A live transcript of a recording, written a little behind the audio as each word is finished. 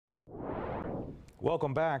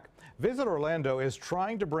Welcome back. Visit Orlando is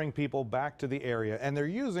trying to bring people back to the area, and they're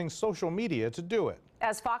using social media to do it.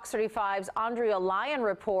 As Fox 35's Andrea Lyon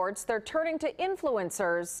reports, they're turning to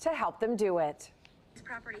influencers to help them do it. This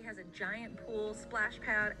property has a giant pool, splash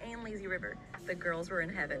pad, and lazy river. The girls were in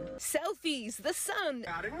heaven. Selfies, the sun,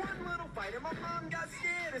 Got in one little fight and my mom got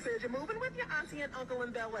scared and said, "You're moving with your auntie and uncle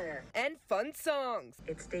in Bel Air." and fun songs.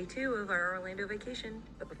 It's day 2 of our Orlando vacation,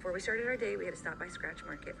 but before we started our day, we had to stop by Scratch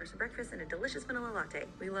Market for some breakfast and a delicious vanilla latte.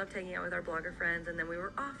 We loved hanging out with our blogger friends, and then we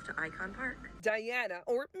were off to Icon Park. Diana,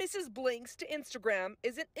 or Mrs. Blinks to Instagram,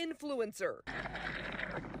 is an influencer.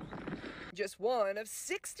 Just one of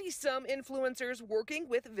 60-some influencers working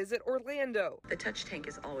with Visit Orlando. The touch tank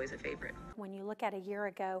is always a favorite. When you look at a year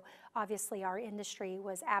ago, obviously our industry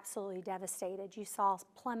was absolutely devastated. You saw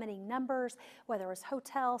plummeting numbers, whether it was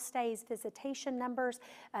hotel stays, visitation numbers,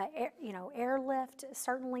 airlift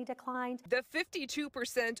certainly declined. The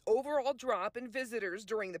 52% overall drop in visitors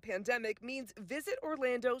during the pandemic means Visit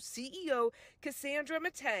Orlando CEO Cassandra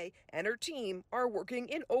Mattei and her team are working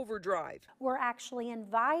in overdrive. We're actually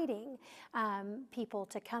inviting people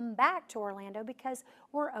to come back to Orlando because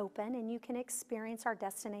we're open and you can experience our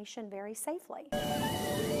destination very safely.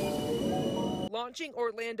 Launching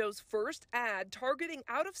Orlando's first ad targeting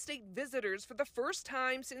out-of-state visitors for the first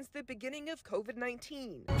time since the beginning of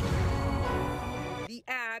COVID-19. The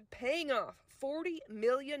ad paying off $40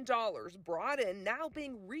 million brought in, now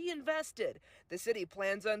being reinvested. The city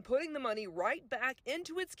plans on putting the money right back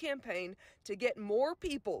into its campaign to get more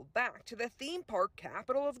people back to the theme park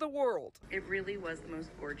capital of the world. It really was the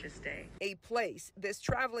most gorgeous day. A place this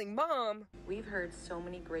traveling mom We've heard so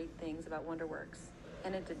many great things about WonderWorks,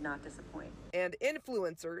 and it did not disappoint. and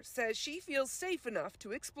influencer says she feels safe enough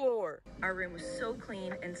to explore. Our room was so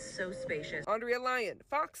clean and so spacious. Andrea Lyon,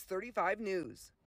 Fox 35 News.